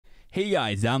Hey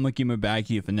guys, I'm MUT Gamer back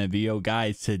here for another video.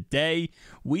 Guys, today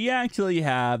we actually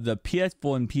have the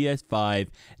PS4 and PS5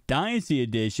 Dynasty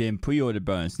Edition pre-order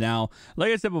bonus. Now,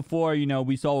 like I said before,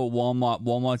 we saw with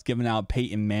Walmart's giving out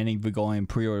Peyton Manning for going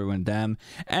pre-order with them,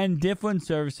 and different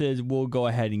services will go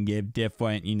ahead and give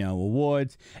different,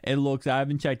 awards. I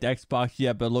haven't checked Xbox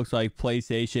yet, but it looks like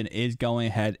PlayStation is going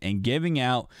ahead and giving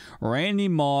out Randy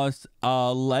Moss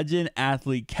Legend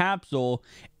Athlete Capsule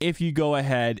if you go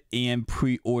ahead and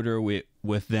pre-order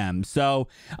with them. So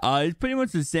it's pretty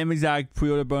much the same exact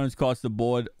pre-order bonus across the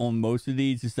board on most of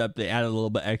these, except they add a little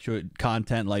bit extra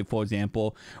content. Like, for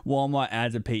example, Walmart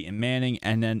adds a Peyton Manning,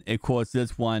 and then of course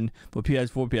this one for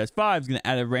PS4 PS5 is going to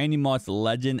add a Randy Moss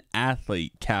Legend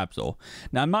Athlete Capsule.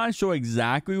 Now, I'm not sure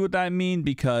exactly what that means,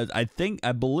 because I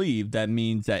believe that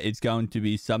means that it's going to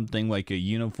be something like a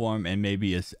uniform and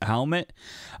maybe a helmet,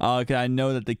 because I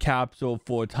know that the capsule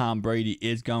for Tom Brady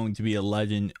is going to be a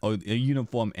legend, or a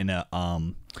uniform and a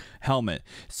helmet.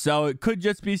 So it could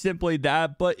just be simply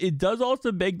that, but it does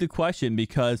also beg the question,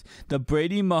 because the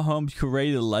Brady Mahomes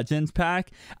Created Legends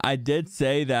pack, I did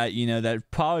say that that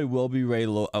probably will be Ray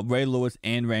Lewis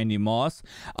and Randy Moss.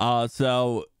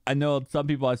 So I know some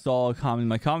people I saw comment in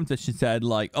my comment section said,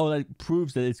 like, oh, that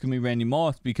proves that it's gonna be Randy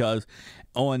Moss, because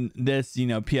on this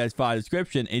PS5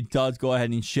 description, it does go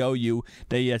ahead and show you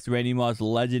that yes, Randy Moss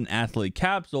Legend Athlete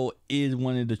Capsule is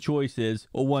one of the choices,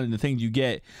 or one of the things you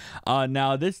get.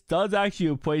 Now this does actually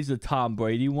replace the Tom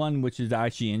Brady one, which is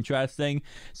actually interesting.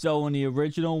 So on the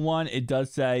original one, it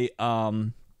does say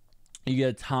you get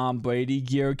a Tom Brady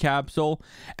gear capsule,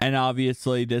 and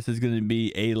obviously this is going to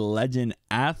be a Legend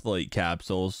Athlete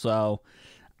capsule. So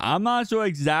I'm not sure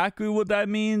exactly what that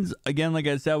means. Again, like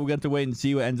I said, we're going to wait and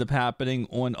see what ends up happening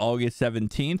on August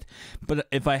 17th. But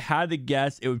if I had to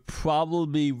guess, it would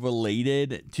probably be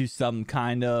related to some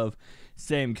kind of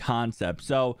same concept.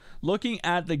 So looking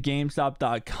at the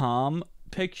GameStop.com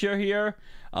picture here,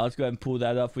 let's go ahead and pull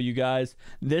that up for you guys.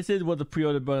 This is what the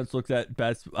pre-order bonus looks at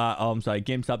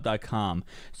GameStop.com.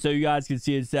 So you guys can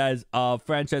see it says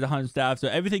franchise 100 staff. So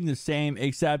everything's the same,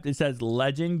 except it says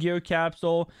Legend Gear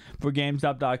Capsule for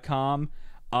GameStop.com.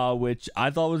 Which I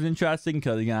thought was interesting,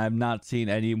 because again, I have not seen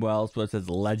anywhere else where it says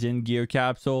Legend Gear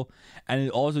Capsule, and it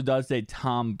also does say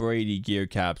Tom Brady Gear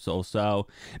Capsule. So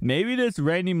maybe this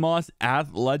Randy Moss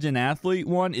Legend Athlete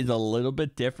one is a little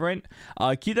bit different.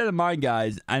 Keep that in mind,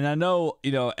 guys. And I know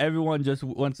everyone just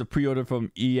wants to pre-order from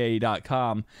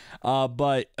EA.com,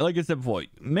 but like I said before,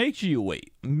 make sure you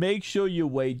wait. Make sure you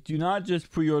wait. Do not just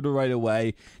pre-order right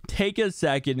away. Take a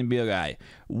second and be like, all right,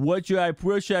 where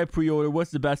should I pre-order?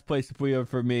 What's the best place to pre-order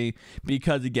for me?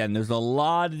 Because again, there's a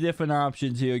lot of different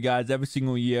options here, guys, every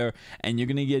single year, and you're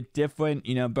gonna get different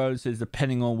bonuses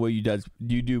depending on where you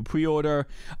do pre-order.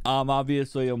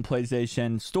 Obviously on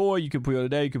PlayStation Store, you can pre-order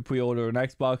there. You can pre-order on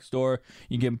Xbox Store.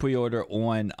 You can pre-order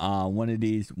on one of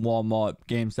these Walmart,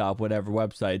 GameStop, whatever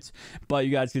websites. But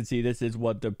you guys can see this is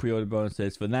what the pre-order bonus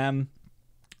is for them.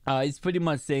 It's pretty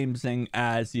much the same thing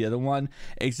as the other one,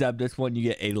 except this one you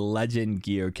get a Legend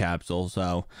Gear Capsule.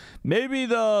 So maybe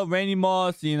the Randy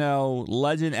Moss,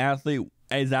 Legend Athlete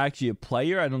is actually a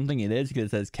player. I don't think it is, because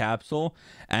it says capsule,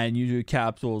 and usually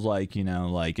capsules like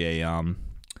like a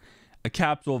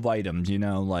capsule of items.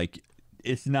 Like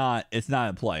it's not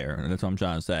a player. That's what I'm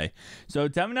trying to say. So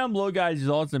tell me down below, guys, your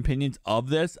thoughts and opinions of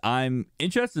this. I'm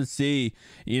interested to see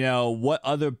what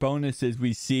other bonuses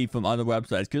we see from other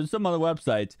websites, because some other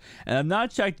websites, and I've not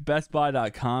checked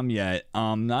bestbuy.com yet.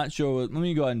 I'm not sure. Let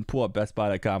me go ahead and pull up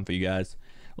bestbuy.com for you guys.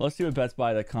 Let's see what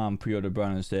bestbuy.com pre-order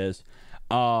bonus is.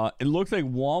 It looks like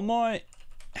Walmart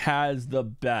has the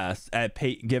best at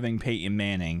giving Peyton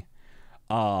Manning.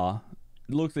 It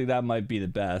looks like that might be the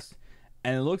best.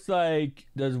 And it looks like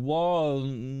there's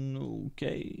one.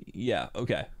 Okay. Yeah.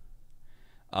 Okay.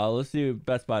 Let's see what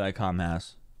bestbuy.com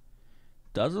has.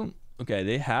 Okay.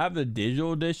 They have the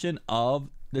digital edition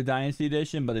of the Dynasty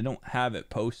Edition, but they don't have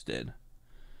it posted.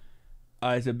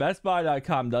 Alright. So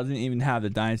bestbuy.com doesn't even have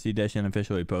the Dynasty Edition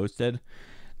officially posted.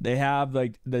 They have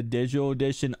like the digital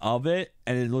edition of it,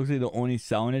 and it looks like they're only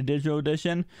selling a digital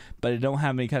edition, but they don't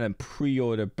have any kind of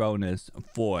pre-order bonus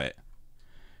for it.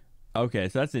 Okay,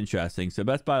 so that's interesting. So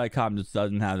bestbuy.com just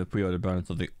doesn't have the pre-order bonus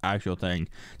of the actual thing.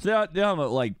 So they don't have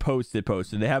it like posted.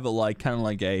 They have it like kind of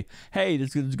like a, hey,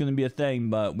 this is going to be a thing,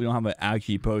 but we don't have it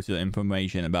actually posted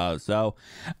information about it. So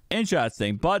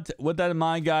interesting. But with that in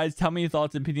mind, guys, tell me your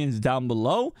thoughts and opinions down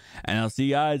below, and I'll see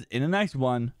you guys in the next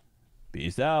one.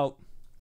 Peace out.